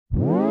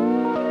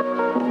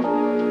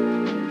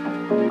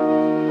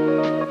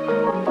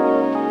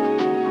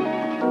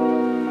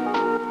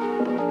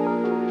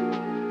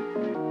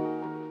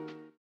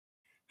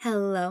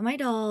my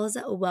dolls.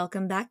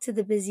 Welcome back to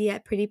the Busy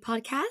Yet Pretty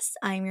podcast.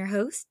 I'm your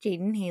host,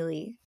 Jaden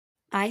Haley.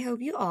 I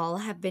hope you all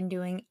have been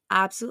doing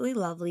absolutely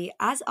lovely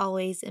as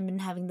always and been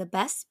having the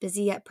best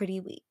Busy Yet Pretty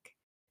week.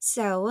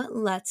 So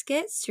let's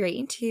get straight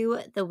into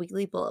the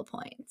weekly bullet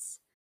points.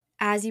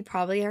 As you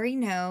probably already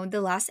know,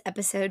 the last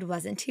episode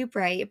wasn't too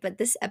bright, but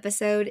this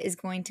episode is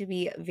going to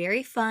be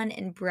very fun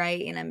and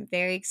bright, and I'm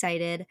very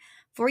excited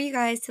for you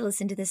guys to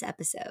listen to this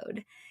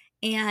episode.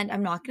 And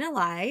I'm not going to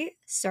lie,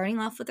 starting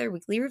off with our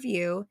weekly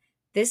review,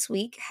 this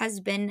week has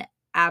been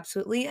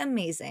absolutely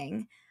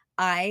amazing.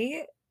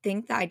 I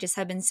think that I just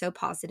have been so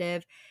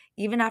positive,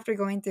 even after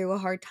going through a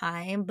hard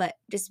time, but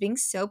just being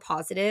so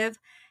positive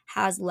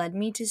has led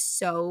me to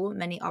so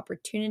many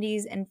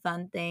opportunities and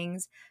fun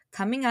things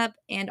coming up.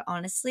 And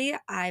honestly,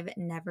 I've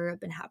never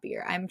been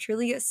happier. I'm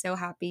truly so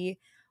happy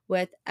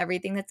with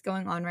everything that's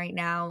going on right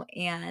now.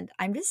 And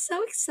I'm just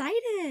so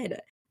excited.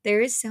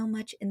 There is so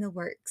much in the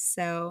works.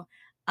 So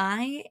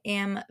I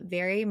am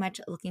very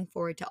much looking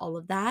forward to all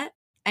of that.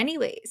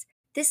 Anyways,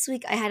 this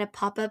week I had a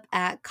pop up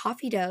at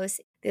Coffee Dose.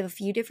 They have a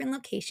few different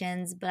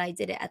locations, but I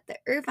did it at the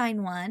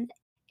Irvine one.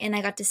 And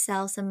I got to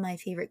sell some of my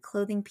favorite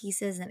clothing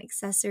pieces and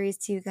accessories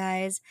to you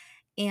guys.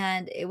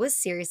 And it was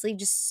seriously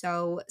just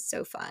so,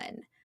 so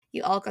fun.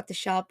 You all got to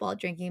shop while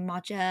drinking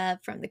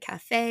matcha from the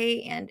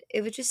cafe, and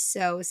it was just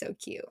so, so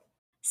cute.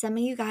 Some of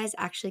you guys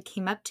actually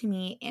came up to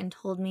me and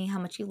told me how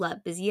much you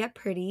love Busy Yet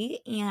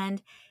Pretty,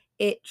 and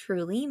it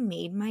truly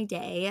made my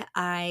day.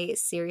 I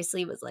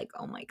seriously was like,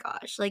 oh my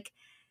gosh, like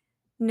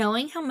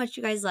knowing how much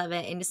you guys love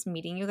it and just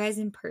meeting you guys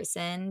in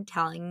person,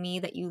 telling me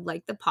that you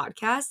like the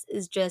podcast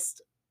is just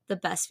the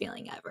best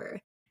feeling ever.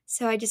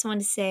 So I just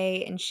wanted to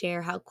say and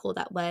share how cool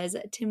that was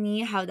to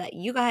me, how that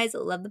you guys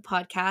love the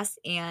podcast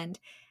and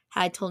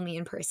had told me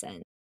in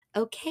person.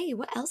 Okay,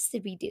 what else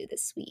did we do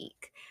this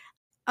week?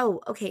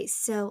 Oh, okay.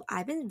 So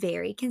I've been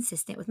very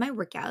consistent with my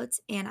workouts,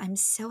 and I'm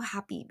so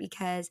happy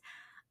because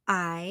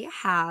I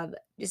have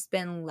just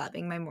been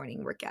loving my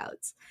morning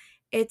workouts.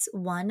 It's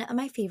one of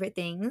my favorite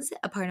things,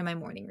 a part of my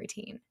morning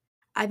routine.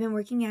 I've been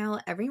working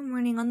out every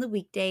morning on the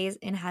weekdays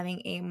and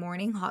having a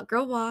morning hot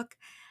girl walk.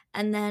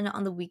 And then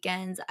on the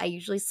weekends, I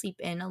usually sleep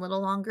in a little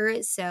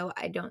longer, so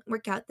I don't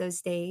work out those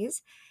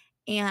days.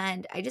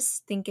 And I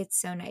just think it's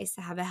so nice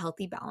to have a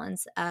healthy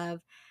balance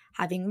of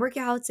having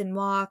workouts and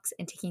walks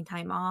and taking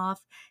time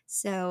off.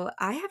 So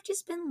I have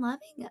just been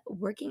loving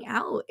working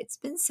out. It's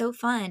been so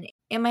fun.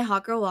 And my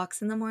hot girl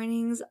walks in the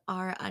mornings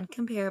are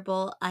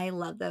uncomparable. I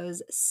love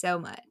those so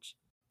much.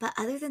 But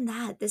other than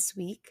that, this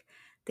week,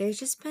 there's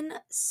just been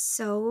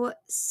so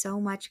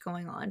much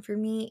going on for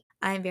me.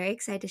 I'm very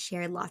excited to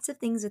share lots of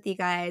things with you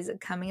guys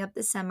coming up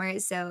this summer.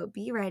 So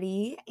be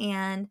ready.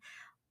 And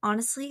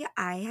honestly,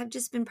 I have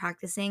just been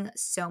practicing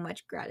so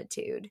much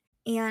gratitude.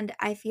 And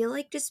I feel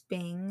like just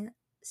being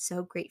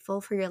so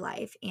grateful for your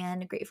life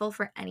and grateful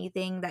for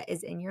anything that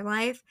is in your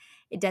life.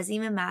 It doesn't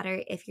even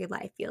matter if your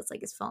life feels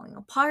like it's falling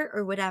apart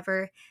or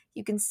whatever.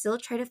 You can still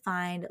try to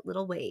find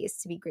little ways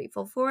to be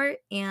grateful for.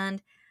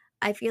 And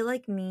I feel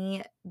like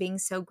me being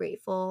so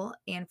grateful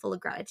and full of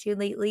gratitude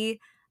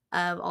lately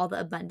of all the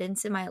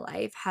abundance in my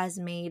life has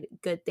made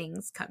good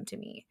things come to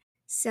me.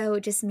 So,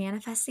 just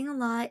manifesting a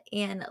lot,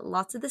 and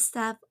lots of the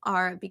stuff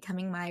are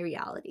becoming my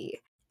reality.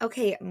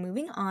 Okay,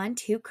 moving on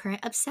to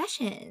current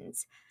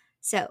obsessions.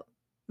 So,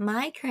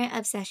 my current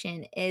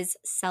obsession is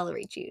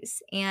celery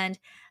juice, and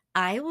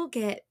I will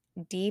get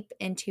deep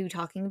into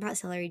talking about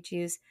celery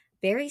juice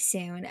very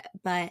soon,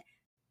 but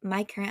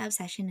my current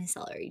obsession is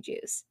celery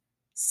juice.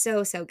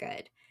 So, so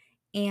good,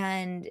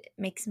 and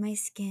makes my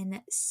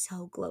skin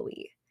so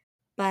glowy.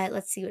 But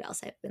let's see what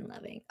else I've been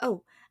loving.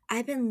 Oh,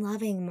 I've been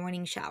loving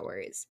morning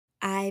showers.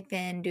 I've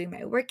been doing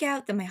my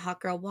workout, then my hot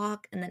girl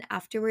walk, and then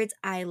afterwards,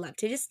 I love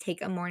to just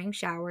take a morning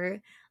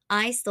shower.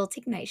 I still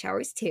take night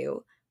showers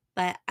too,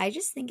 but I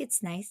just think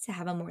it's nice to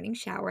have a morning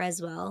shower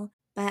as well.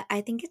 But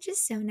I think it's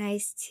just so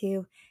nice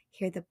to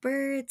hear the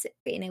birds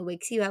and it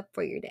wakes you up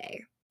for your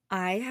day.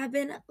 I have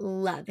been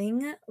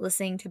loving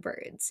listening to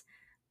birds.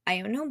 I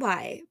don't know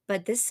why,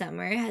 but this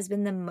summer has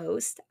been the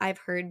most I've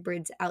heard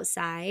birds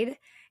outside,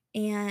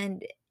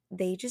 and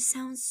they just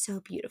sound so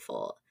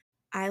beautiful.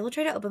 I will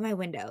try to open my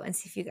window and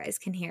see if you guys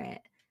can hear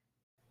it.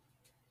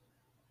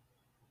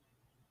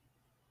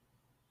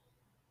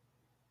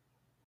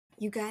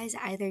 You guys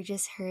either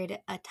just heard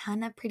a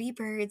ton of pretty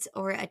birds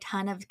or a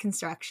ton of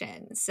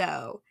construction.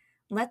 So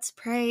let's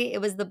pray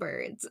it was the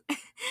birds.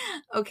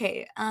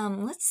 Okay,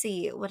 let's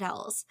see what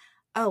else.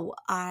 Oh,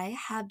 I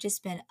have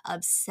just been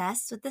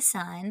obsessed with the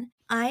sun.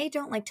 I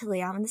don't like to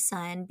lay out in the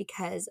sun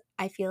because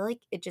I feel like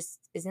it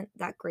just isn't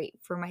that great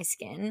for my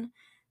skin.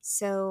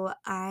 So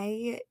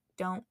I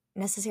don't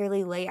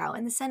necessarily lay out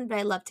in the sun, but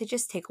I love to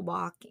just take a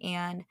walk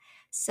and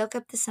soak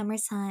up the summer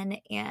sun,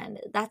 and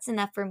that's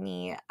enough for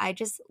me. I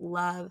just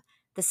love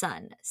the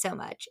sun so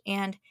much.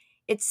 And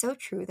it's so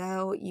true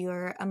though,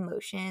 your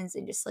emotions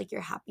and just like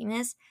your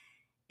happiness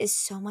is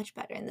so much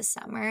better in the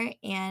summer.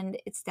 And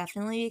it's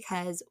definitely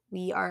because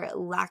we are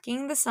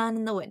lacking the sun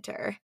in the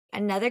winter.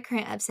 Another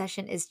current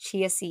obsession is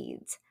chia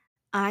seeds.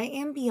 I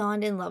am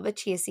beyond in love with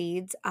chia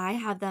seeds. I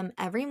have them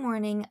every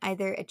morning,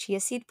 either a chia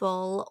seed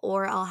bowl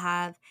or I'll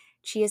have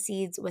chia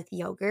seeds with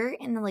yogurt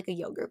in like a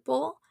yogurt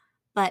bowl.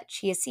 But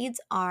chia seeds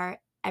are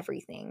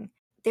everything.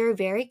 They're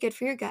very good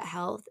for your gut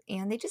health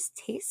and they just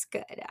taste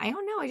good. I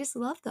don't know, I just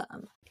love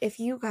them. If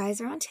you guys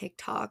are on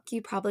TikTok,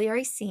 you probably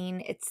already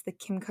seen it's the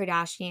Kim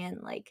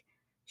Kardashian like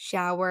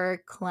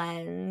shower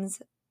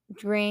cleanse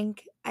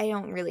drink. I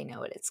don't really know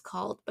what it's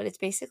called, but it's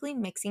basically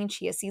mixing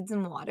chia seeds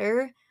and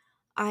water.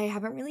 I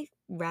haven't really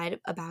read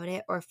about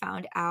it or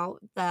found out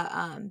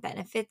the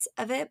benefits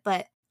of it,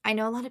 but I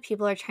know a lot of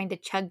people are trying to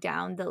chug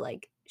down the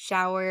like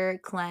shower,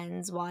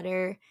 cleanse,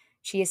 water,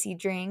 chia seed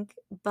drink,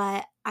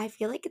 but I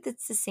feel like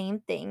it's the same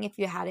thing if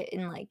you had it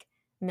in like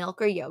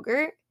milk or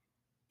yogurt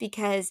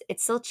because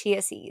it's still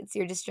chia seeds.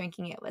 You're just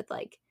drinking it with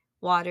like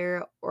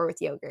water or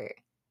with yogurt.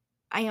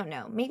 I don't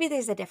know. Maybe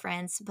there's a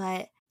difference,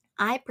 but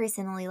I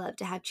personally love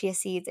to have chia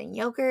seeds and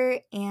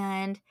yogurt,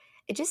 and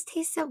it just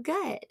tastes so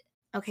good.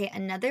 Okay,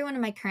 another one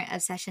of my current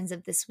obsessions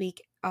of this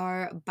week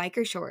are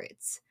biker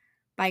shorts.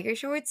 Biker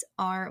shorts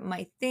are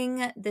my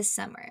thing this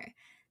summer.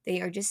 They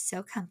are just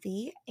so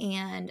comfy,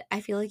 and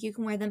I feel like you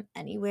can wear them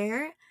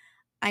anywhere.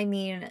 I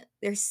mean,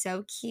 they're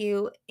so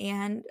cute,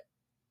 and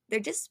they're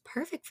just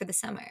perfect for the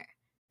summer.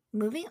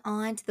 Moving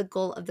on to the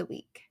goal of the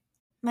week.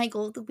 My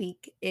goal of the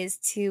week is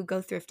to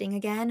go thrifting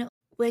again,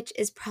 which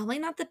is probably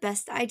not the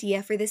best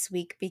idea for this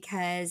week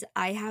because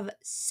I have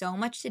so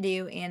much to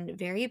do and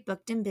very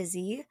booked and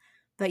busy.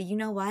 But you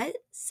know what?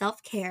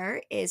 Self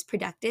care is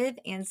productive,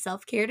 and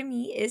self care to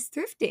me is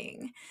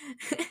thrifting.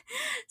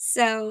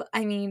 So,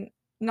 I mean,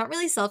 not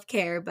really self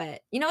care,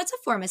 but it's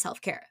a form of self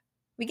care.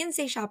 We can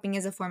say shopping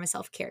is a form of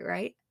self care,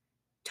 right?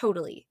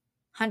 Totally.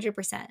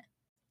 100%.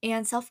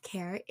 And self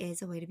care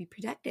is a way to be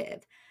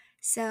productive.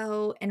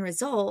 So, in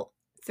result,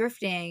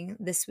 thrifting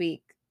this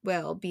week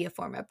will be a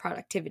form of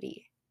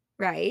productivity,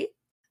 right?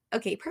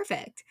 Okay,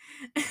 perfect.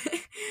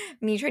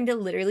 Me trying to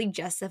literally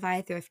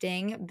justify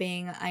thrifting,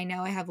 being I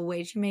know I have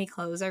way too many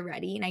clothes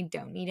already and I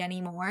don't need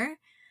any more.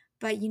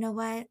 But you know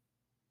what?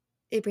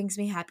 It brings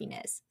me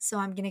happiness. So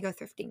I'm going to go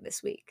thrifting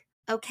this week.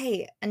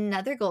 Okay,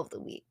 another goal of the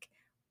week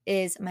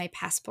is my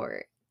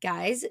passport.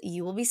 Guys,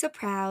 you will be so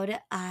proud.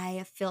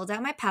 I filled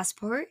out my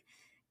passport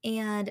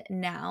and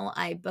now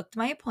I booked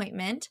my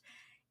appointment.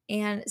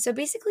 And so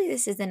basically,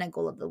 this isn't a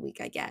goal of the week,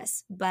 I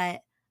guess,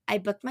 but I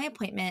booked my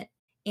appointment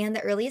and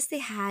the earliest they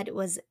had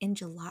was in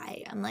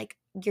July. I'm like,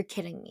 you're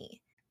kidding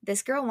me.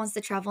 This girl wants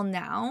to travel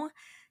now.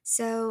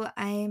 So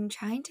I'm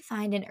trying to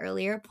find an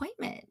earlier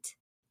appointment.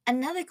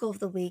 Another goal of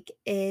the week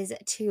is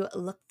to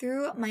look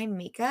through my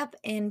makeup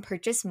and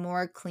purchase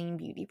more clean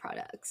beauty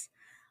products.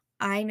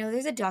 I know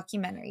there's a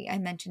documentary I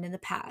mentioned in the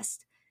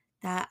past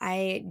that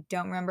I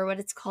don't remember what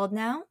it's called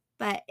now,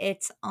 but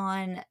it's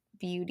on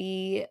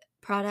beauty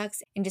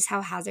products and just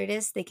how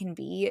hazardous they can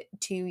be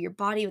to your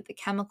body with the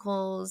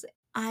chemicals.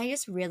 I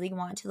just really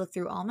want to look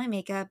through all my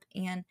makeup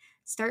and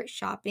start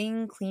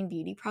shopping clean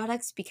beauty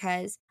products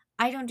because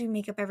I don't do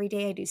makeup every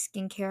day. I do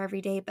skincare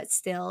every day, but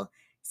still,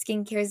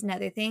 skincare is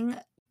another thing.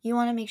 You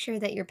want to make sure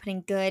that you're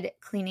putting good,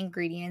 clean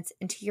ingredients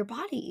into your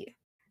body.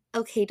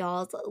 Okay,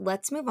 dolls,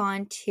 let's move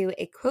on to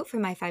a quote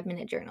from my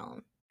 5-minute journal.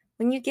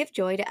 When you give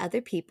joy to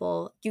other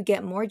people, you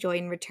get more joy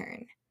in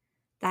return.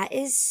 That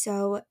is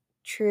so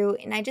true.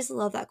 And I just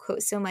love that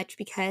quote so much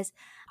because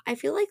I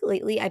feel like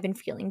lately I've been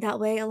feeling that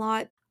way a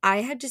lot.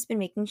 I have just been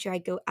making sure I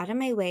go out of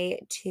my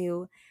way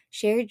to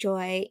share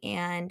joy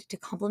and to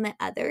compliment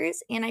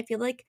others. And I feel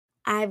like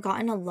I've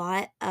gotten a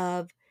lot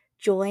of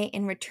joy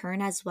in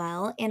return as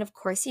well. And of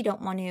course, you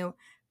don't want to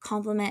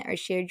compliment or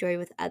share joy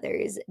with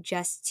others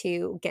just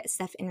to get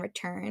stuff in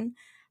return.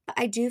 But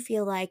I do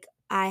feel like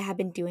I have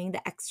been doing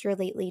the extra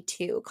lately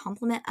to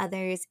compliment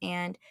others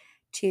and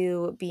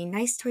to be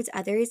nice towards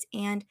others.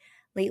 And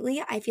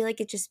lately, I feel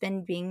like it's just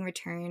been being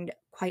returned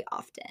quite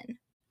often.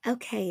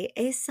 Okay,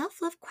 a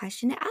self love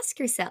question to ask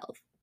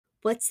yourself.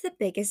 What's the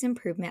biggest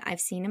improvement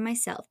I've seen in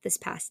myself this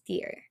past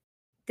year?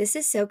 This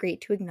is so great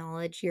to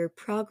acknowledge your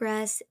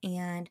progress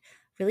and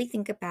really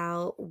think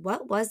about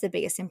what was the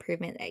biggest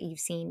improvement that you've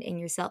seen in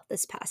yourself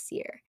this past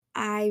year.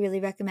 I really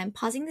recommend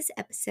pausing this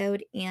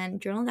episode and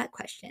journal that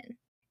question.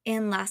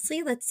 And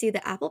lastly, let's do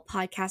the Apple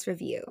Podcast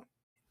review.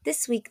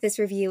 This week, this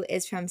review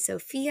is from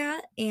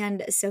Sophia,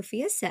 and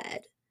Sophia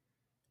said,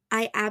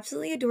 I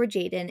absolutely adore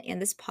Jaden,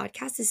 and this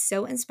podcast is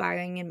so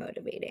inspiring and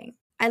motivating.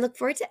 I look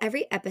forward to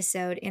every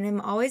episode, and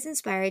am always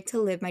inspired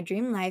to live my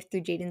dream life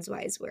through Jaden's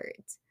wise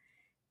words.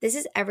 This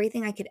is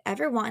everything I could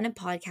ever want in a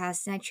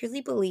podcast, and I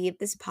truly believe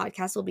this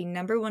podcast will be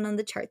 #1 on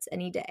the charts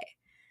any day.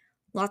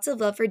 Lots of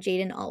love for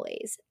Jaden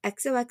always.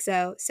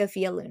 XOXO,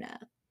 Sophia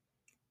Luna.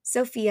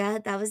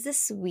 Sophia, that was the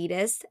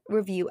sweetest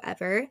review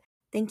ever.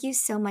 Thank you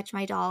so much,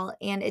 my doll.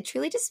 And it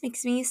truly just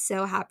makes me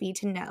so happy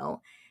to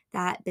know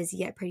that Busy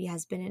Yet Pretty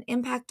has been an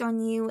impact on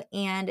you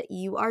and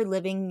you are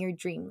living your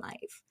dream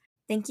life.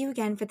 Thank you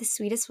again for the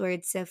sweetest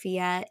words,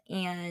 Sophia,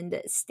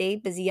 and stay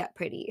busy yet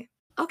pretty.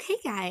 Okay,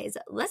 guys,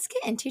 let's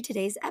get into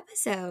today's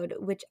episode,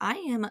 which I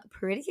am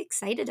pretty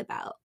excited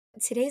about.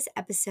 Today's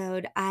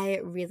episode, I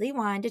really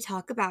wanted to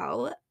talk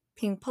about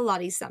Pink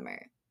Pilates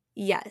summer.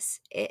 Yes,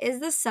 it is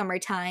the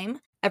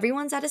summertime.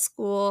 Everyone's out of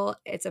school.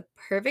 It's a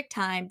perfect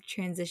time to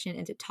transition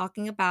into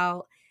talking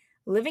about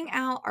living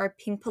out our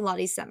Pink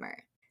Pilates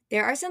summer.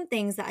 There are some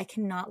things that I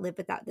cannot live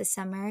without this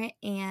summer,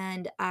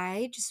 and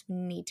I just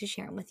need to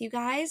share them with you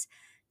guys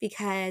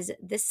because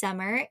this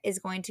summer is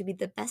going to be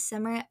the best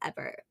summer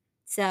ever.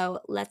 So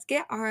let's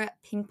get our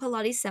Pink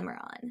Pilates summer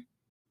on.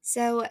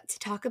 So, to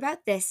talk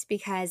about this,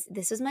 because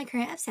this was my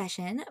current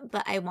obsession,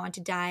 but I want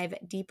to dive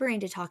deeper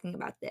into talking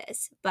about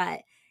this.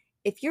 But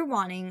if you're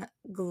wanting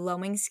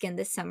glowing skin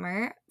this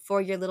summer for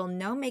your little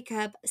no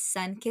makeup,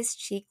 sun kissed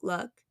cheek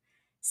look,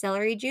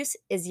 celery juice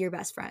is your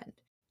best friend.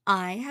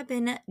 I have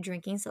been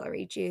drinking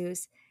celery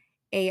juice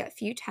a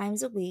few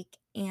times a week,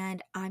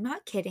 and I'm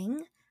not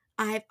kidding.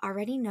 I've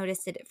already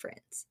noticed a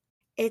difference.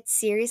 It's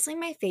seriously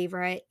my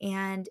favorite,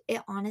 and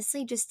it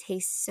honestly just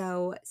tastes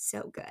so,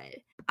 so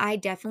good. I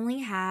definitely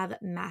have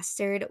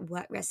mastered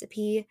what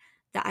recipe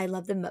that I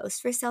love the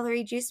most for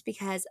celery juice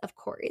because, of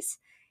course,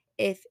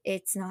 if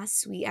it's not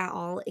sweet at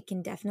all, it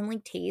can definitely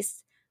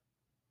taste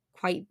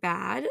quite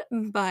bad.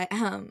 But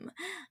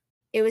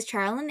it was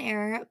trial and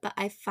error, but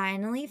I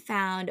finally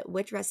found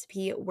which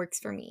recipe works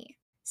for me.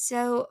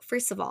 So,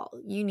 first of all,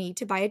 you need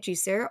to buy a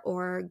juicer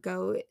or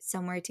go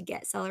somewhere to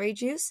get celery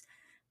juice.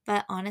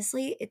 But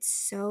honestly, it's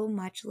so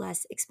much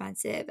less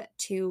expensive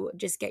to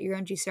just get your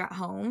own juicer at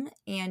home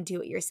and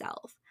do it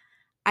yourself.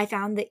 I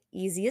found the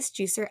easiest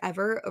juicer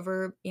ever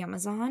over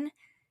Amazon,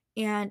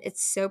 and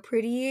it's so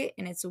pretty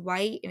and it's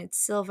white and it's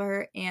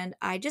silver, and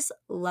I just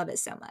love it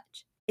so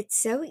much. It's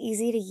so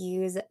easy to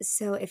use,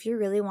 so if you're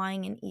really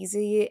wanting an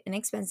easy,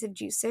 inexpensive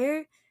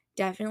juicer,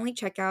 definitely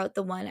check out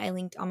the one I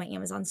linked on my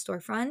Amazon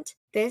storefront.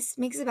 This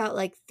makes about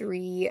like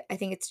three, I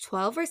think it's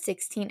 12 or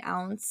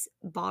 16-ounce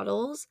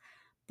bottles,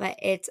 but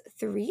it's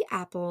 3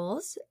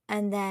 apples,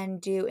 and then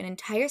do an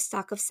entire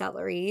stalk of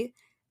celery,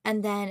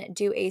 and then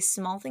do a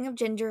small thing of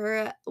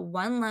ginger,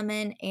 1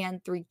 lemon,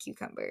 and 3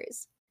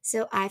 cucumbers.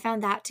 So I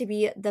found that to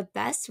be the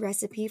best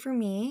recipe for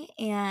me,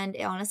 and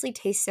it honestly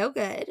tastes so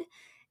good.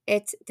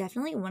 It's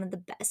definitely one of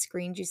the best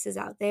green juices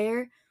out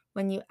there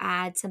when you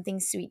add something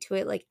sweet to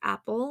it, like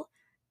apple.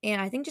 And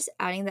I think just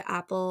adding the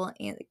apple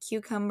and the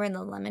cucumber and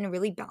the lemon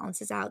really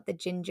balances out the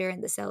ginger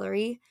and the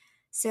celery.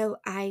 So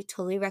I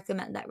totally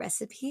recommend that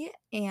recipe,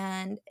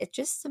 and it's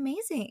just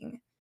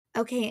amazing.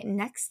 Okay,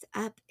 next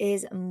up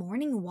is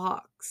morning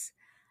walks.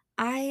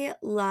 I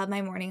love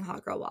my morning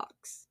hot girl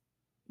walks.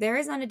 There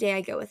is not a day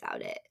I go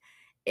without it.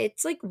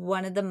 It's like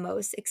one of the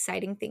most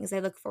exciting things I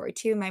look forward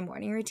to in my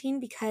morning routine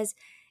because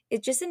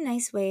it's just a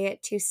nice way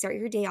to start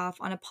your day off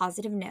on a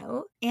positive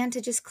note and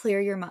to just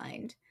clear your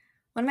mind.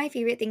 One of my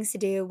favorite things to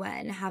do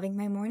when having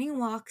my morning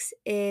walks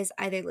is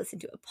either listen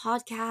to a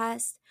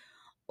podcast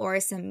or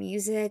some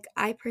music.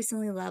 I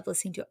personally love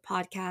listening to a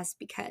podcast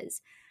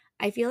because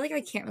I feel like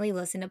I can't really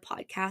listen to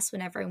podcasts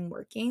whenever I'm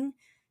working.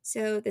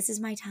 So this is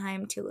my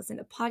time to listen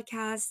to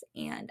podcasts,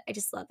 and I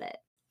just love it.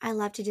 I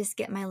love to just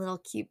get my little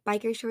cute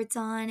biker shorts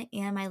on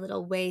and my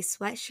little way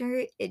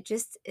sweatshirt. It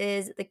just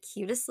is the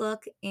cutest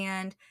look,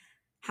 and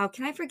how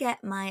can I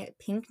forget my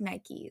pink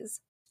Nikes?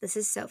 This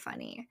is so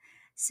funny.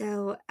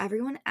 So,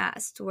 everyone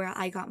asked where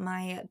I got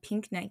my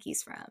pink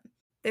Nikes from.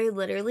 They're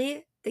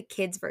literally the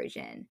kids'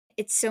 version.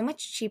 It's so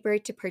much cheaper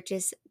to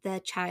purchase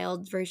the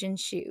child version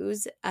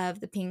shoes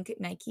of the pink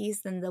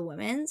Nikes than the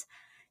women's.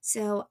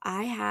 So,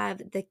 I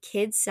have the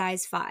kids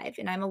size 5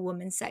 and I'm a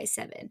woman size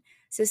 7.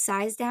 So,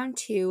 size down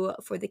 2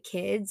 for the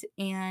kids,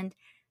 and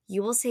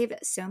you will save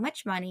so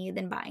much money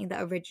than buying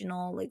the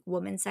original like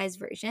woman size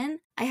version.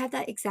 I have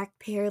that exact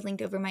pair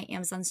linked over my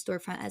Amazon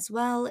storefront as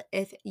well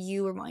if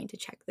you were wanting to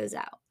check those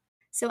out.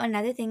 So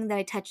another thing that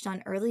I touched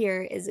on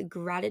earlier is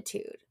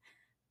gratitude.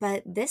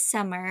 But this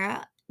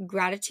summer,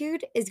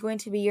 gratitude is going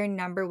to be your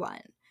number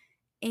one.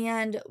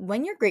 And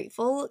when you're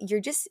grateful,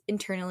 you're just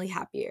internally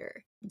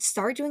happier.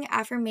 Start doing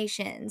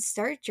affirmations,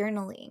 start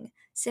journaling,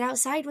 sit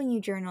outside when you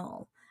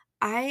journal.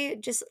 I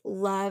just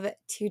love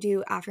to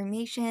do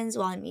affirmations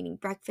while I'm eating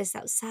breakfast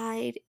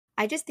outside.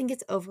 I just think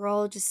it's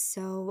overall just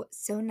so,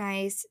 so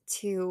nice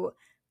to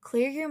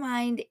clear your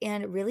mind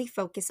and really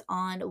focus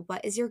on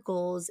what is your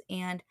goals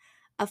and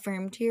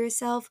affirm to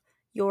yourself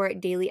your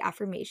daily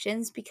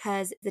affirmations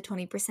because the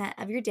 20%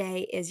 of your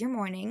day is your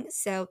morning.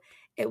 So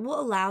it will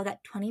allow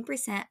that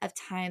 20% of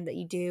time that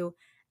you do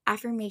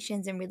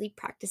affirmations and really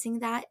practicing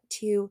that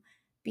to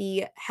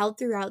be held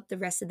throughout the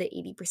rest of the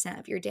 80%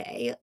 of your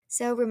day.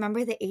 So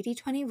remember the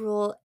 80/20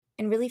 rule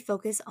and really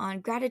focus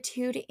on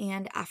gratitude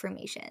and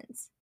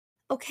affirmations.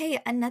 Okay,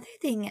 another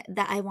thing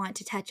that I want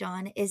to touch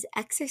on is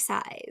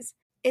exercise.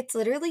 It's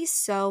literally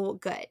so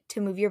good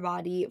to move your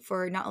body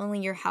for not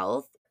only your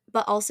health,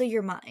 but also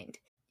your mind.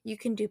 You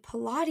can do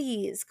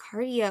Pilates,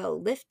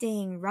 cardio,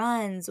 lifting,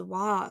 runs,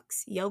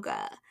 walks,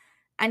 yoga,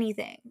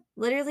 anything.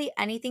 Literally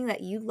anything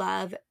that you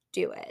love,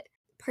 do it.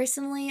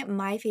 Personally,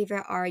 my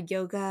favorite are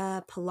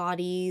yoga,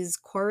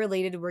 Pilates, core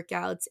related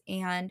workouts,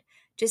 and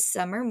just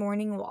summer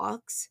morning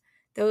walks.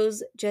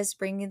 Those just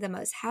bring me the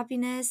most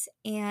happiness,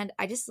 and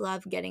I just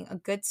love getting a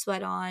good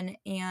sweat on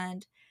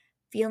and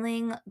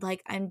feeling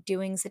like I'm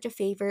doing such a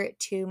favor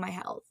to my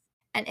health.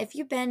 And if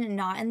you've been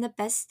not in the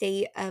best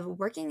state of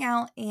working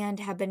out and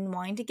have been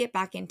wanting to get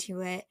back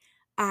into it,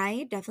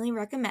 I definitely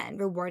recommend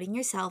rewarding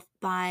yourself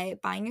by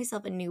buying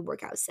yourself a new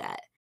workout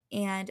set.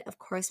 And of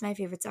course, my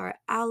favorites are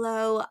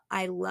Aloe.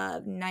 I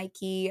love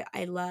Nike.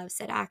 I love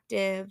Set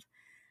Active.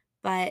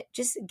 But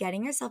just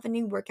getting yourself a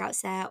new workout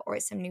set or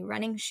some new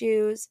running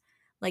shoes,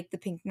 like the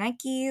pink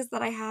Nikes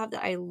that I have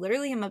that I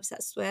literally am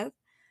obsessed with,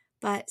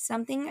 but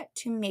something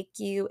to make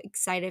you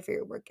excited for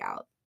your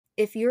workout.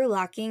 If you're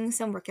lacking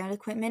some workout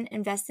equipment,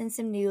 invest in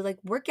some new like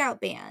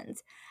workout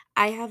bands.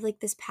 I have like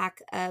this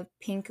pack of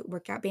pink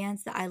workout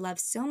bands that I love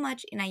so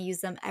much and I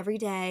use them every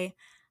day.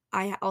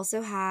 I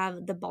also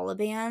have the Bala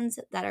bands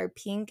that are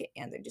pink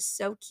and they're just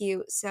so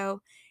cute.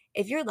 So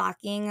if you're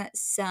lacking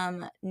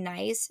some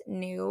nice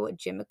new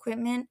gym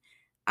equipment,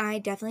 I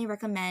definitely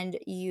recommend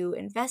you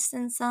invest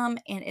in some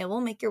and it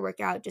will make your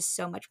workout just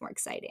so much more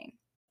exciting.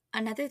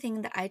 Another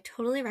thing that I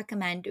totally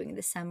recommend doing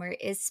this summer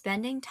is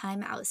spending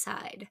time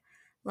outside.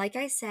 Like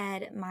I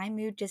said, my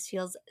mood just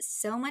feels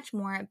so much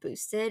more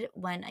boosted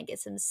when I get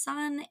some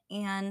sun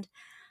and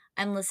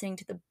I'm listening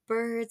to the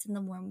birds and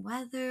the warm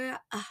weather.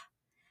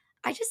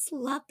 I just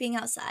love being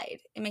outside.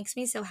 It makes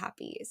me so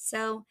happy.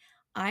 So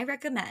I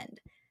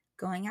recommend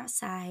going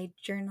outside,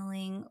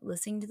 journaling,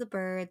 listening to the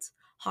birds,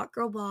 hot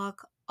girl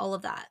walk, all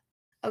of that.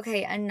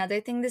 Okay,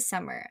 another thing this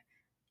summer,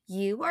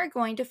 you are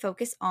going to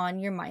focus on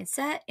your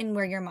mindset and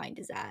where your mind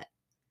is at.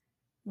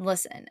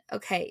 Listen,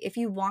 okay, if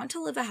you want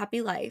to live a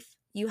happy life,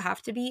 you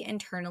have to be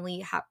internally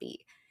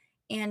happy.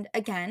 And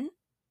again,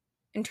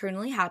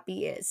 internally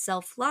happy is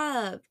self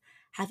love,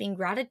 having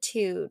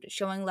gratitude,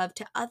 showing love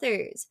to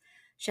others,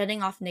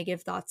 shutting off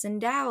negative thoughts and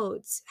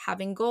doubts,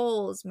 having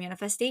goals,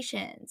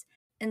 manifestations.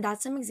 And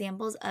that's some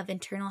examples of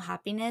internal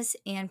happiness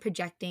and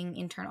projecting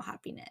internal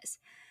happiness.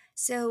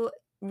 So,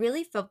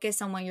 really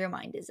focus on where your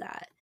mind is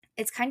at.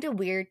 It's kind of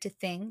weird to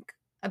think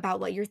about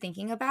what you're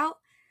thinking about,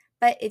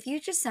 but if you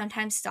just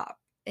sometimes stop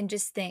and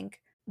just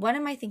think, what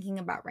am I thinking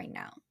about right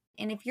now?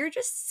 And if you're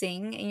just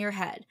saying in your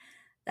head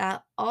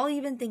that all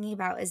you've been thinking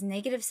about is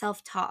negative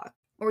self talk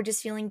or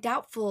just feeling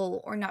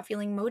doubtful or not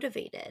feeling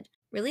motivated,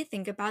 really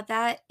think about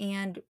that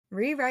and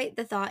rewrite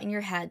the thought in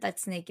your head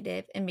that's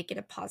negative and make it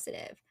a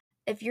positive.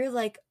 If you're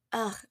like,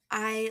 ugh,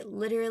 I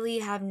literally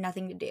have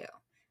nothing to do,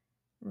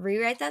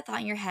 rewrite that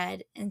thought in your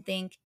head and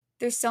think,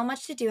 there's so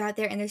much to do out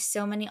there and there's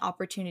so many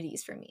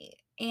opportunities for me.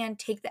 And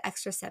take the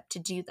extra step to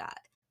do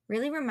that.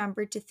 Really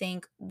remember to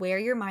think where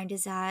your mind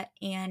is at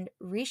and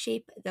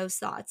reshape those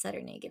thoughts that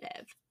are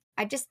negative.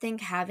 I just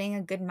think having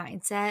a good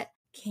mindset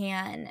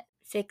can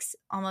fix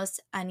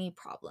almost any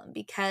problem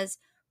because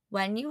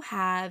when you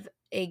have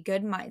a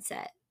good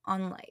mindset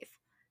on life,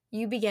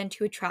 you begin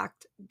to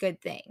attract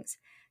good things.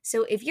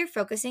 So if you're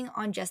focusing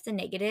on just the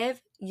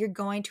negative, you're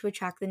going to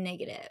attract the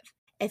negative.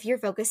 If you're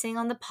focusing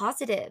on the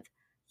positive,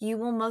 you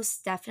will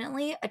most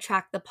definitely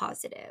attract the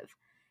positive.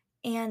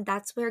 And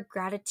that's where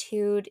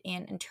gratitude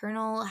and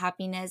internal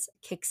happiness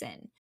kicks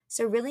in.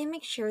 So, really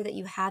make sure that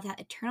you have that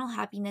eternal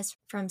happiness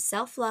from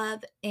self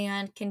love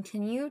and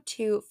continue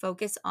to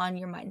focus on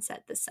your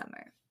mindset this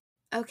summer.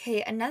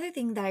 Okay, another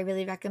thing that I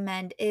really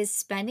recommend is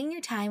spending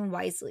your time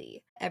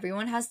wisely.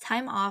 Everyone has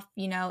time off.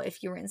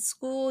 If you're in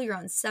school, you're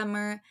on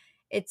summer,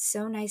 it's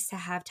so nice to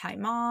have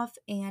time off.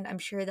 And I'm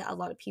sure that a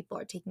lot of people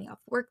are taking off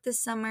work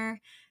this summer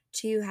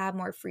to have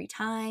more free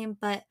time.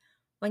 But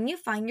when you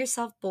find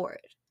yourself bored,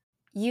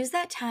 use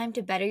that time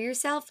to better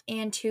yourself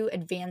and to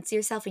advance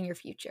yourself in your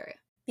future.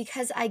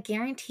 Because I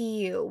guarantee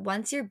you,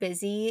 once you're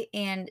busy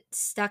and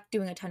stuck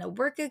doing a ton of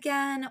work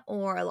again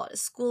or a lot of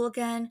school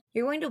again,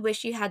 you're going to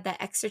wish you had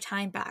that extra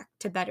time back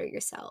to better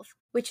yourself.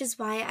 Which is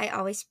why I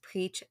always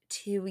preach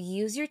to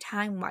use your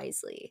time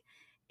wisely.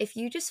 If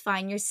you just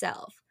find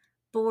yourself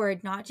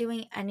bored, not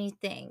doing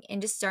anything,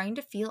 and just starting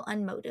to feel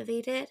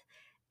unmotivated,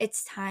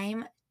 it's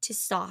time to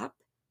stop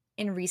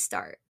and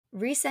restart.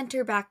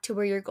 Recenter back to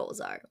where your goals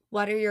are.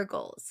 What are your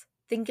goals?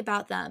 Think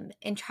about them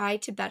and try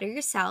to better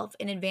yourself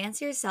and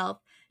advance yourself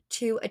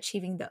to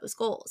achieving those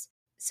goals.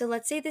 So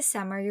let's say this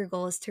summer your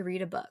goal is to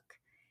read a book.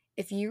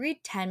 If you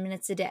read 10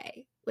 minutes a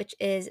day, which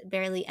is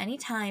barely any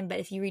time, but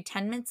if you read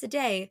 10 minutes a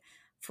day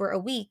for a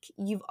week,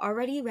 you've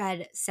already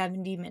read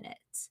 70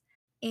 minutes.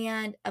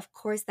 And of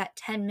course, that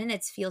 10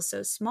 minutes feels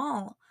so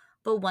small,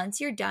 but once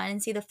you're done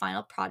and see the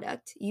final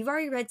product, you've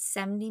already read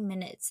 70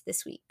 minutes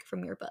this week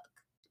from your book.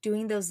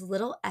 Doing those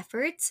little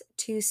efforts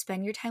to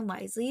spend your time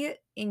wisely,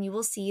 and you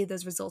will see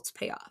those results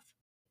pay off.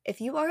 If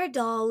you are a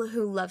doll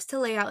who loves to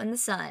lay out in the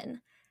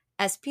sun,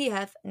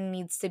 SPF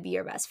needs to be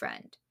your best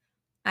friend.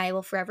 I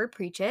will forever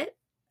preach it.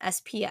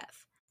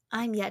 SPF.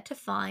 I'm yet to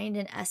find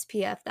an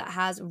SPF that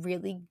has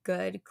really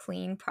good,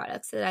 clean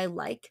products that I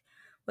like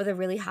with a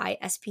really high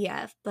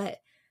SPF, but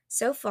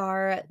so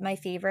far my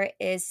favorite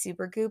is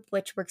Supergoop,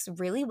 which works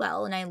really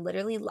well and I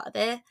literally love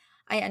it.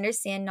 I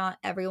understand not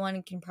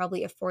everyone can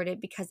probably afford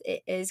it because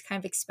it is kind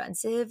of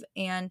expensive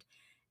and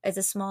it's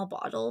a small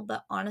bottle,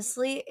 but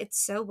honestly, it's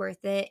so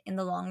worth it in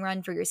the long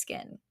run for your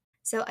skin.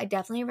 So I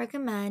definitely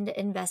recommend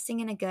investing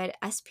in a good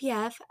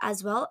SPF,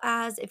 as well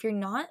as if you're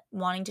not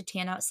wanting to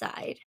tan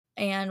outside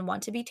and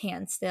want to be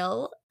tan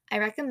still, I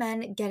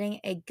recommend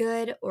getting a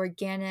good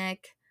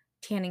organic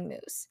tanning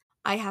mousse.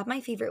 I have my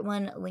favorite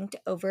one linked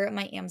over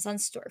my Amazon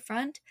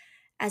storefront,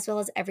 as well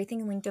as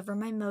everything linked over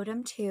my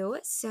modem too.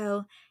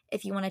 So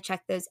if you want to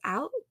check those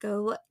out,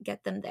 go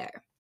get them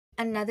there.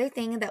 Another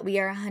thing that we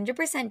are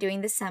 100%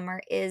 doing this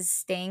summer is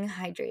staying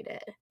hydrated.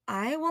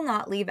 I will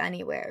not leave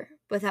anywhere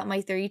without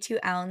my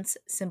 32-ounce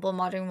Simple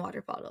Modern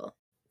water bottle.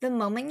 The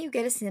moment you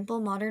get a Simple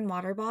Modern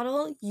water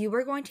bottle, you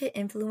are going to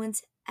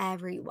influence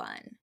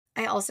everyone.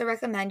 I also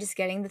recommend just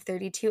getting the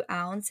 32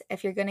 ounce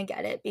if you're going to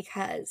get it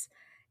because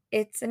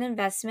it's an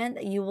investment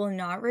that you will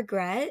not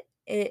regret.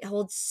 It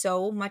holds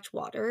so much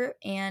water,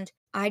 and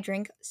I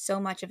drink so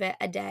much of it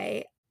a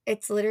day.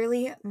 It's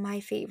literally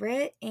my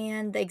favorite,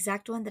 and the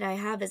exact one that I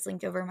have is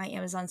linked over my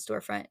Amazon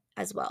storefront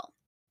as well.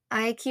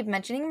 I keep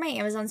mentioning my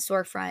Amazon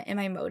storefront in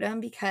my modem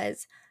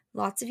because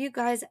lots of you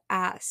guys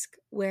ask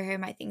where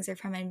my things are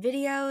from in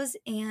videos,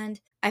 and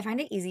I find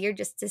it easier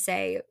just to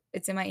say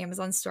it's in my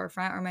Amazon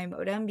storefront or my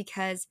modem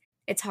because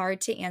it's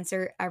hard to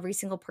answer every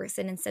single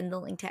person and send the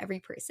link to every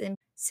person.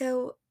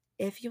 So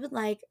if you would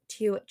like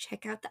to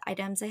check out the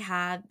items I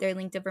have, they're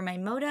linked over my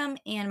modem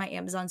and my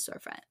Amazon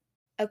storefront.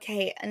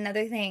 Okay,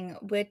 another thing,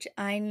 which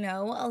I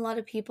know a lot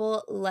of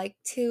people like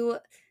to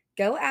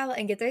go out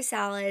and get their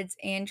salads,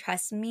 and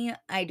trust me,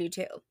 I do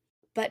too.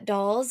 But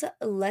dolls,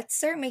 let's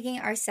start making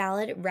our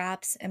salad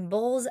wraps and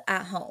bowls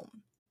at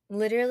home.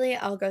 Literally,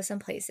 I'll go some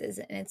places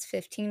and it's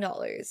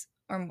 $15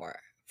 or more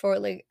for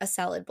like a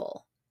salad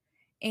bowl.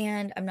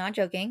 And I'm not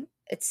joking,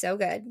 it's so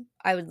good.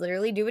 I would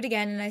literally do it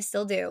again and I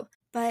still do.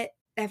 But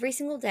every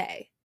single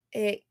day,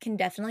 it can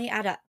definitely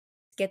add up.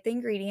 Get the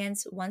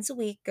ingredients once a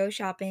week, go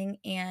shopping,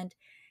 and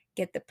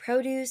get the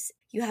produce.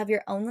 You have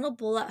your own little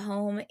bowl at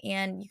home,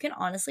 and you can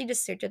honestly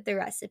just search up the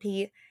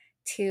recipe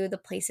to the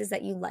places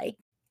that you like.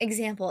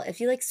 Example, if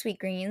you like sweet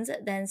greens,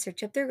 then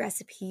search up their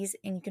recipes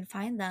and you can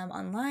find them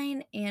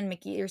online and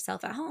make it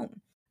yourself at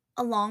home.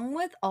 Along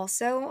with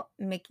also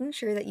making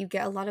sure that you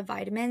get a lot of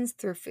vitamins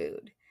through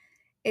food.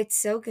 It's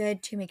so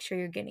good to make sure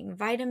you're getting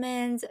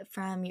vitamins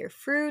from your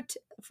fruit,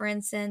 for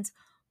instance,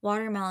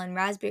 watermelon,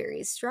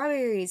 raspberries,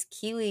 strawberries,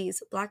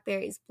 kiwis,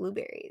 blackberries,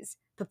 blueberries,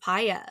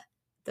 papaya.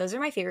 Those are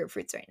my favorite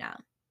fruits right now.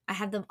 I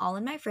have them all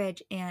in my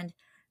fridge and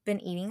been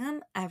eating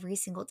them every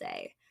single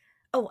day.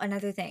 Oh,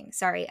 another thing.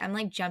 Sorry, I'm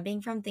like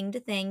jumping from thing to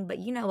thing, but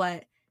you know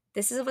what?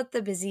 This is what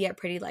the busy yet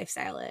pretty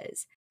lifestyle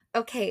is.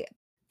 Okay,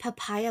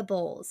 papaya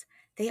bowls.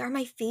 They are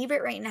my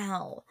favorite right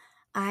now.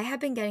 I have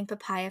been getting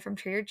papaya from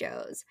Trader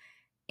Joe's,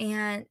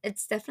 and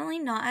it's definitely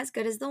not as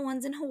good as the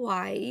ones in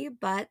Hawaii,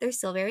 but they're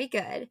still very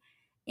good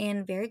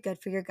and very good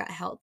for your gut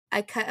health.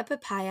 I cut a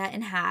papaya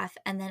in half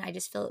and then I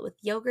just fill it with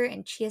yogurt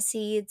and chia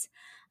seeds.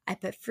 I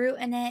put fruit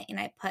in it and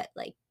I put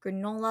like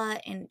granola,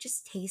 and it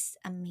just tastes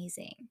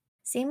amazing.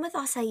 Same with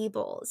acai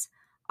bowls.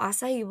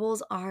 Acai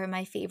bowls are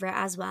my favorite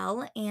as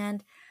well,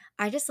 and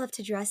I just love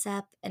to dress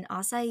up an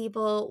acai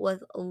bowl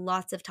with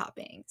lots of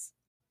toppings.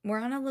 We're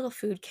on a little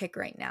food kick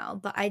right now,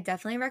 but I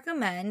definitely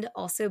recommend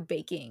also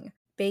baking.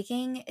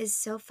 Baking is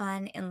so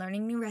fun and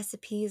learning new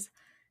recipes.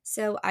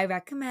 So I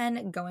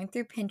recommend going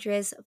through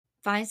Pinterest,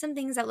 find some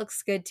things that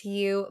looks good to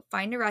you,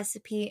 find a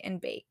recipe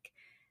and bake.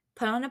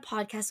 Put on a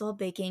podcast while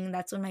baking.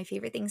 That's one of my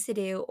favorite things to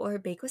do, or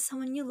bake with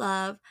someone you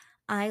love.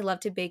 I love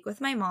to bake with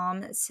my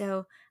mom,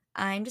 so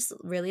I'm just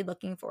really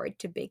looking forward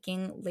to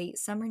baking late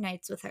summer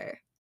nights with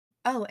her.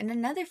 Oh, and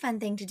another fun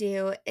thing to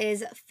do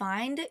is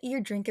find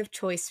your drink of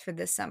choice for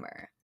this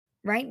summer.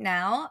 Right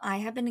now, I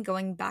have been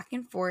going back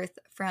and forth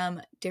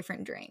from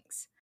different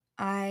drinks.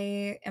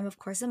 I am, of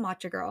course, a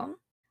matcha girl.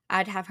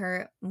 I'd have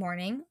her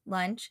morning,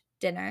 lunch,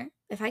 dinner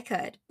if I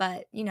could,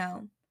 but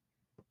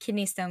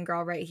kidney stone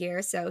girl right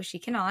here, so she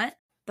cannot.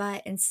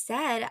 But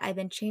instead, I've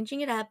been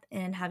changing it up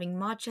and having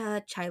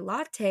matcha, chai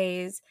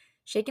lattes,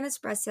 shaken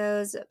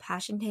espressos,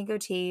 passion tango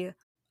tea.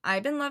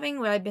 I've been loving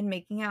what I've been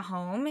making at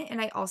home, and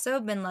I also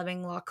have been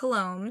loving La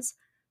Colombe's.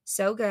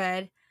 So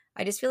good.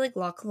 I just feel like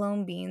La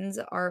Colombe beans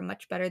are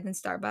much better than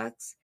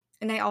Starbucks.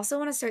 And I also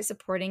want to start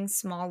supporting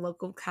small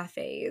local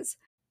cafes.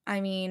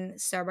 I mean,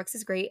 Starbucks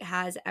is great,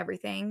 has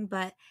everything,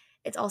 but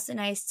it's also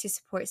nice to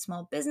support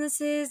small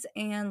businesses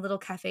and little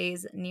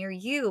cafes near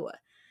you.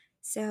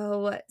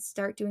 So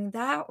start doing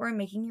that or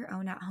making your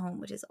own at home,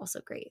 which is also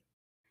great.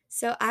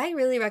 So I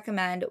really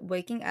recommend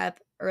waking up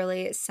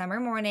early summer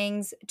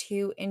mornings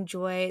to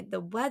enjoy the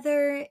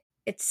weather.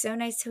 It's so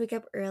nice to wake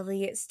up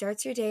early. It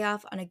starts your day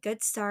off on a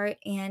good start,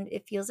 and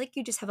it feels like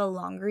you just have a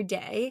longer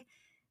day,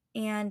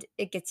 and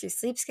it gets your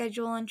sleep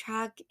schedule on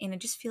track, and it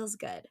just feels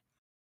good.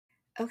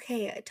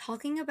 Okay,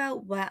 talking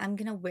about what I'm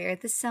gonna wear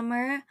this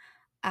summer,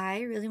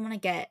 I really want to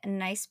get a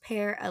nice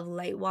pair of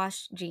light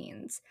wash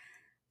jeans.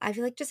 I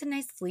feel like just a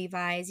nice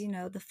Levi's,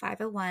 the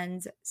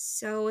 501s,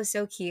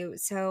 so cute.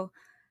 So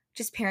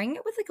just pairing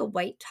it with like a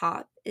white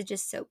top is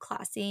just so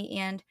classy.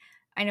 And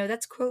I know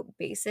that's quote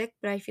basic,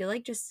 but I feel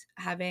like just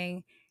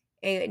having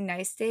a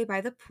nice day by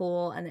the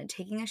pool and then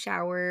taking a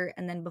shower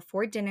and then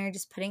before dinner,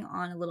 just putting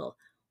on a little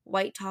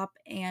white top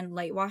and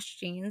light wash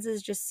jeans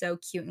is just so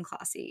cute and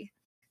classy.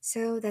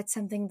 So that's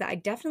something that I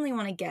definitely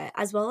want to get,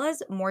 as well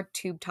as more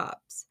tube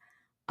tops.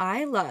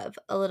 I love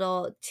a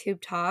little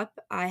tube top.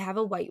 I have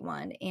a white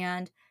one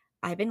and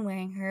I've been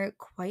wearing her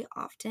quite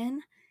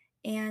often,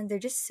 and they're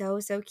just so,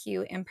 so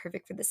cute and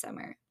perfect for the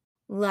summer.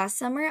 Last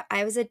summer,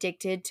 I was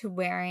addicted to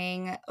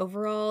wearing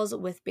overalls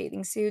with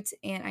bathing suits,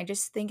 and I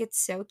just think it's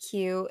so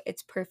cute.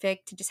 It's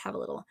perfect to just have a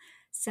little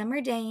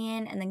summer day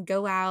in and then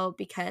go out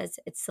because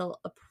it's still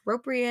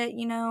appropriate,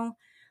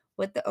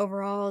 with the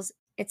overalls.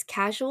 It's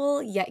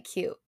casual yet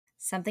cute.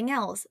 Something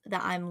else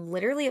that I'm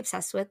literally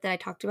obsessed with that I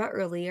talked about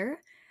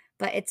earlier,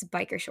 but it's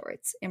biker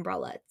shorts and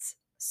bralettes.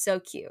 So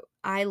cute.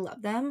 I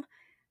love them.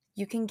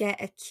 You can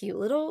get a cute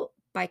little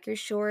biker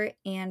short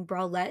and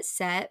bralette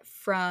set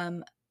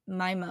from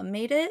My Mom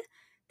Made It.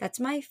 That's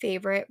my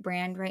favorite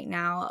brand right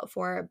now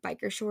for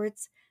biker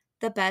shorts.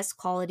 The best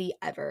quality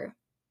ever.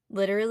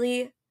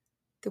 Literally,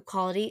 the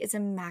quality is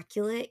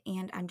immaculate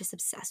and I'm just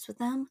obsessed with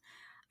them.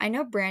 I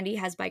know Brandy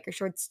has biker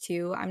shorts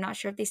too. I'm not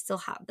sure if they still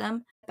have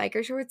them.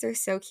 Biker shorts are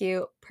so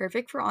cute,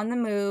 perfect for on the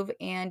move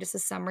and just a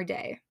summer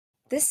day.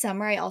 This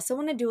summer, I also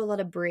want to do a lot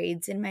of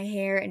braids in my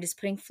hair and just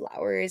putting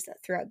flowers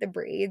throughout the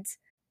braids.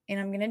 And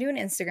I'm going to do an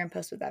Instagram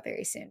post with that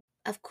very soon.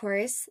 Of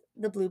course,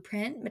 the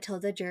blueprint,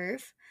 Matilda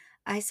Jerv.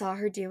 I saw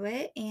her do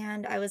it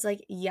and I was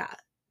like, yeah,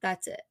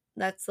 that's it.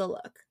 That's the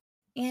look.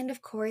 And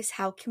of course,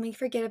 how can we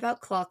forget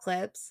about claw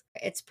clips?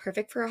 It's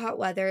perfect for hot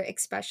weather,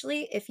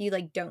 especially if you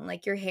don't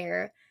like your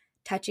hair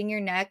touching your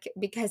neck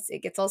because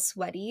it gets all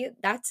sweaty.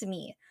 That's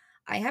me.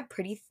 I have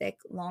pretty thick,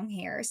 long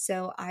hair,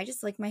 so I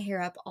just like my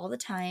hair up all the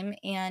time,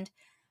 and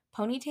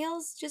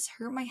ponytails just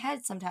hurt my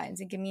head sometimes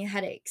and give me a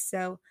headache.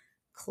 So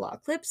claw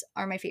clips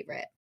are my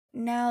favorite.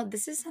 Now,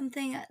 this is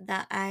something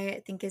that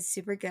I think is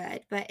super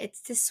good, but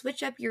it's to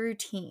switch up your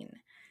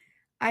routine.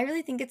 I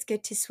really think it's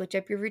good to switch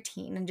up your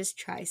routine and just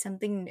try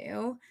something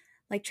new,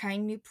 like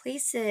trying new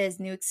places,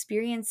 new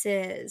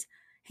experiences,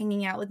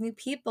 hanging out with new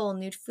people,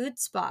 new food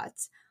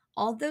spots.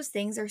 All those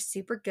things are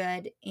super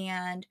good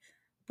and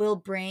will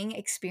bring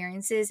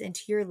experiences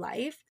into your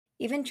life.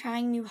 Even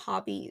trying new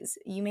hobbies.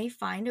 You may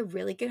find a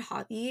really good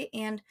hobby,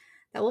 and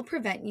that will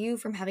prevent you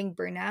from having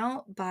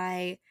burnout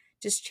by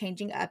just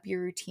changing up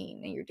your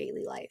routine in your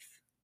daily life.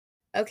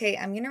 Okay,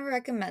 I'm going to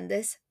recommend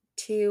this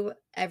to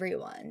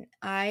everyone.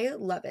 I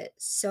love it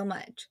so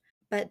much.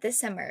 But this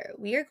summer,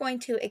 we are going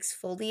to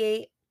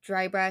exfoliate,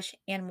 dry brush,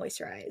 and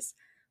moisturize.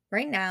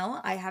 Right now,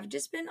 I have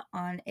just been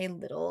on a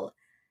little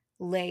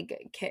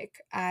leg kick.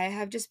 I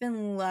have just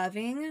been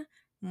loving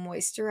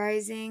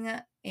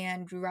moisturizing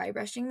and dry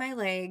brushing my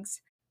legs.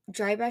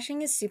 Dry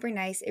brushing is super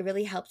nice. It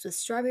really helps with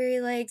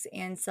strawberry legs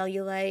and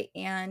cellulite,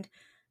 and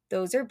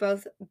those are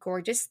both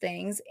gorgeous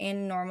things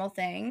and normal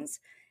things.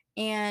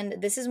 And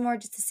this is more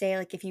just to say,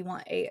 if you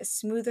want a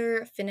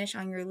smoother finish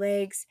on your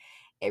legs,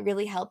 it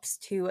really helps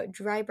to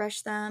dry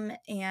brush them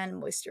and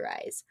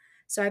moisturize.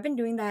 So I've been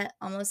doing that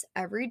almost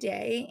every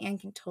day and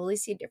can totally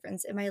see a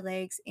difference in my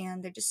legs,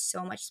 and they're just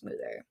so much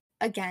smoother.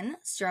 Again,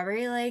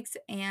 strawberry legs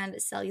and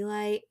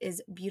cellulite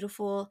is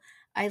beautiful.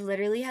 I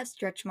literally have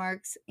stretch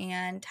marks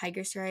and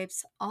tiger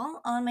stripes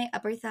all on my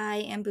upper thigh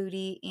and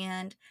booty,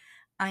 and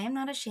I am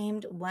not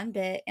ashamed one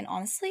bit. And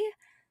honestly,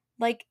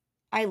 like,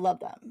 I love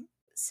them.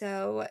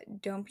 So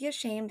don't be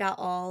ashamed at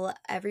all.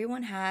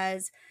 Everyone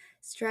has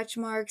stretch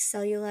marks,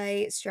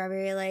 cellulite,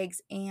 strawberry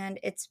legs, and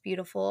it's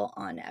beautiful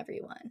on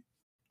everyone.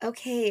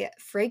 Okay,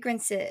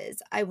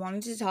 fragrances. I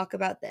wanted to talk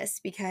about this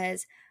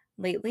because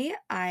lately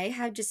I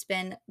have just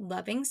been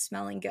loving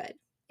smelling good.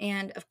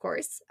 And of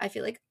course, I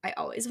feel like I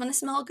always want to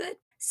smell good.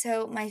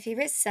 So my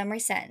favorite summer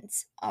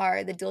scents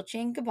are the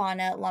Dolce &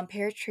 Gabbana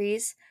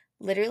L'Imperatrice,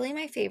 literally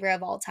my favorite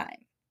of all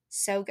time.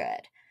 So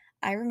good.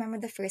 I remember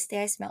the first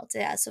day I smelt it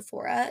at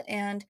Sephora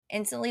and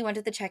instantly went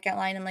to the checkout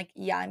line and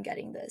yeah, I'm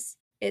getting this.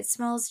 It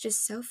smells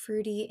just so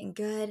fruity and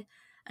good.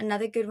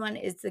 Another good one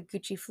is the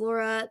Gucci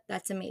Flora.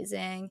 That's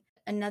amazing.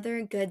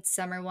 Another good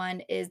summer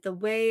one is the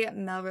Way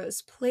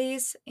Melrose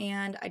Place,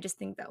 and I just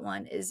think that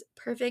one is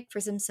perfect for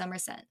some summer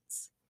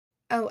scents.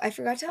 Oh, I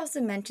forgot to also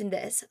mention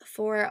this.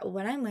 For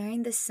what I'm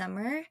wearing this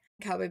summer,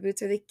 cowboy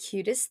boots are the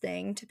cutest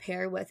thing to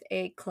pair with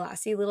a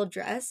classy little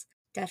dress.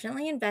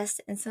 Definitely invest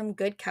in some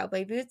good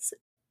cowboy boots.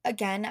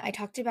 Again, I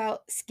talked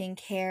about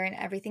skincare and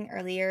everything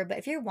earlier, but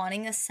if you're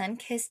wanting a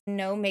sun-kissed,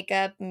 no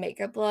makeup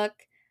look,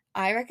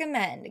 I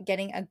recommend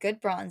getting a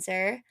good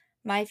bronzer.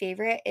 My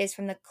favorite is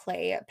from the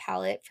Clay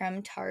palette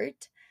from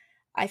Tarte.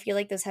 I feel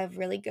like those have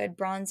really good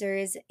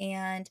bronzers,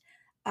 and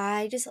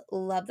I just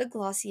love the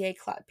Glossier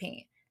Cloud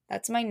Paint.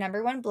 That's my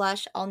number one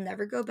blush. I'll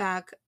never go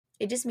back.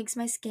 It just makes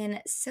my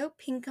skin so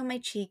pink on my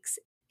cheeks.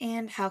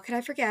 And how could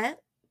I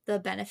forget? The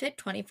Benefit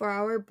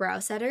 24-hour brow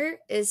setter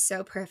is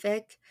so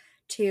perfect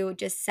to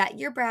just set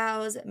your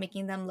brows,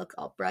 making them look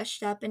all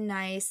brushed up and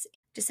nice.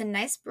 Just a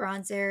nice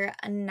bronzer,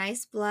 a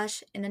nice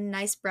blush, and a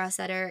nice brow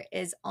setter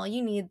is all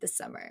you need this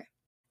summer.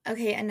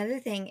 Okay, another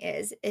thing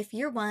is if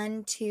you're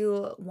one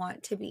to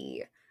want to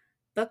be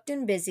booked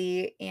and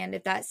busy, and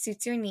if that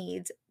suits your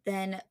needs,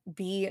 then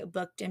be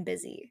booked and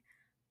busy.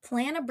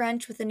 Plan a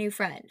brunch with a new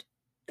friend.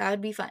 That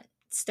would be fun.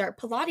 Start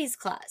Pilates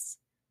class.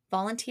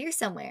 Volunteer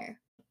somewhere.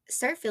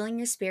 Start filling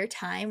your spare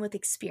time with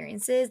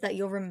experiences that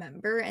you'll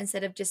remember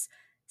instead of just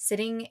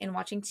sitting and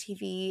watching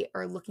TV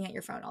or looking at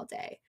your phone all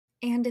day.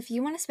 And if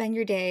you want to spend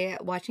your day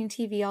watching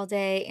TV all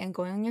day and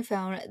going on your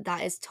phone,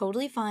 that is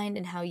totally fine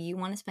in how you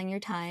want to spend your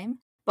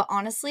time. But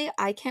honestly,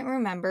 I can't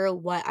remember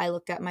what I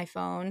looked at my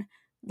phone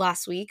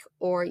last week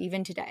or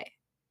even today.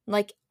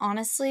 Like,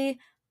 honestly,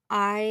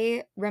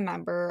 I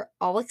remember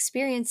all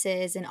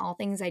experiences and all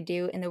things I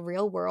do in the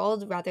real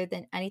world rather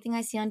than anything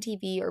I see on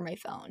TV or my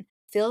phone.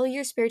 Fill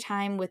your spare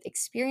time with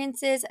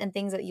experiences and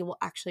things that you will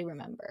actually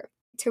remember.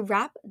 To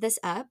wrap this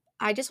up,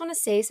 I just want to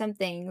say some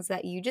things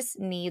that you just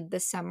need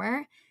this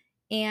summer.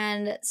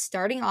 And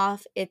starting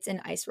off, it's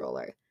an ice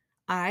roller.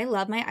 I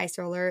love my ice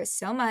roller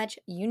so much.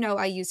 You know,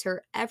 I use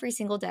her every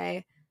single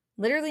day.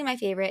 Literally my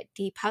favorite.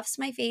 Depuffs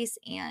my face,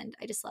 and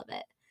I just love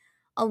it.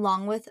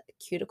 Along with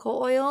cuticle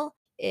oil,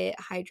 it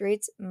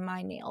hydrates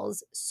my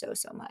nails so,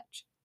 so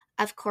much.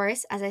 Of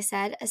course, as I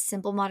said, a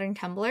simple modern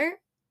tumbler,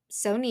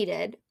 so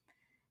needed.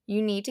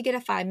 You need to get a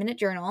 5-minute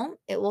journal.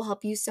 It will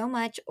help you so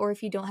much. Or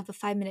if you don't have a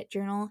 5-minute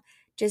journal,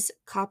 just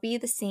copy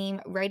the same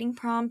writing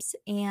prompts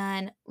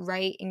and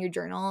write in your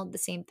journal the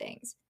same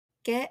things.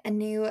 Get a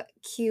new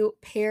cute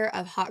pair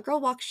of Hot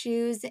Girl Walk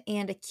shoes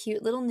and a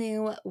cute little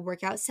new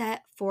workout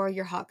set for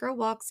your Hot Girl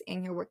Walks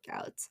and your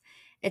workouts.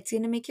 It's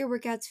going to make your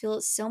workouts feel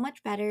so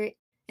much better.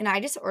 And I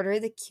just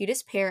ordered the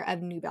cutest pair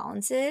of New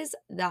Balances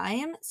that I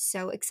am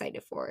so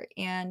excited for.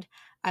 And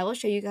I will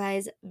show you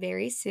guys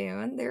very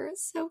soon. They're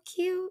so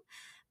cute.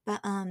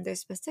 But they're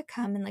supposed to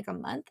come in like a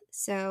month,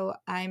 so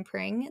I'm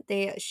praying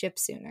they ship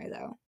sooner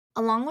though.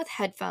 Along with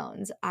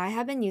headphones, I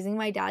have been using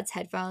my dad's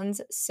headphones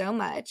so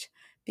much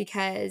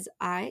because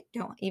I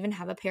don't even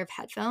have a pair of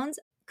headphones.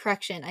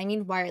 Correction, I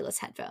mean wireless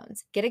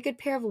headphones. Get a good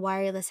pair of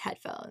wireless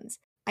headphones.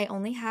 I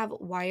only have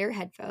wire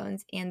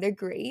headphones and they're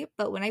great,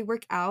 but when I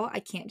work out, I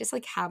can't just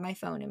like have my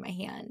phone in my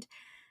hand.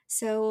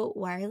 So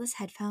wireless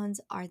headphones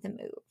are the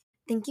move.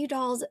 Thank you,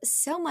 dolls,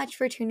 so much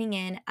for tuning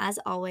in. As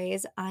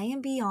always, I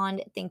am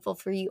beyond thankful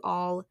for you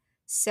all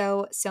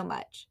so, so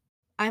much.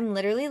 I'm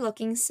literally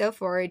looking so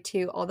forward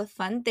to all the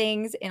fun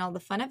things and all the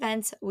fun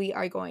events we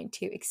are going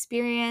to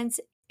experience.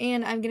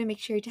 And I'm going to make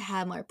sure to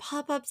have more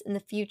pop ups in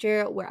the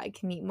future where I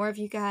can meet more of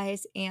you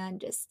guys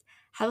and just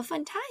have a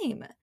fun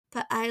time.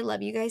 But I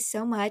love you guys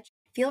so much.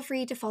 Feel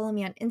free to follow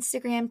me on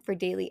Instagram for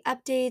daily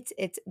updates.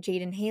 It's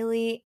Jaden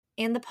Haley,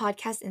 and the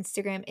podcast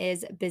Instagram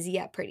is Busy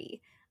Yet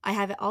Pretty. I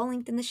have it all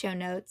linked in the show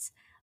notes.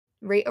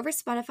 Rate over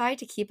Spotify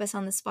to keep us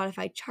on the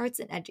Spotify charts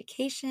and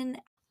education.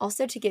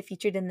 Also, to get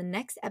featured in the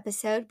next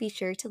episode, be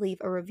sure to leave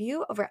a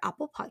review over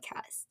Apple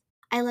Podcasts.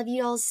 I love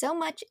you all so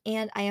much,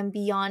 and I am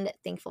beyond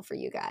thankful for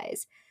you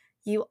guys.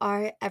 You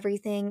are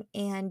everything,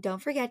 and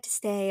don't forget to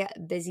stay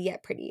busy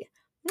yet pretty.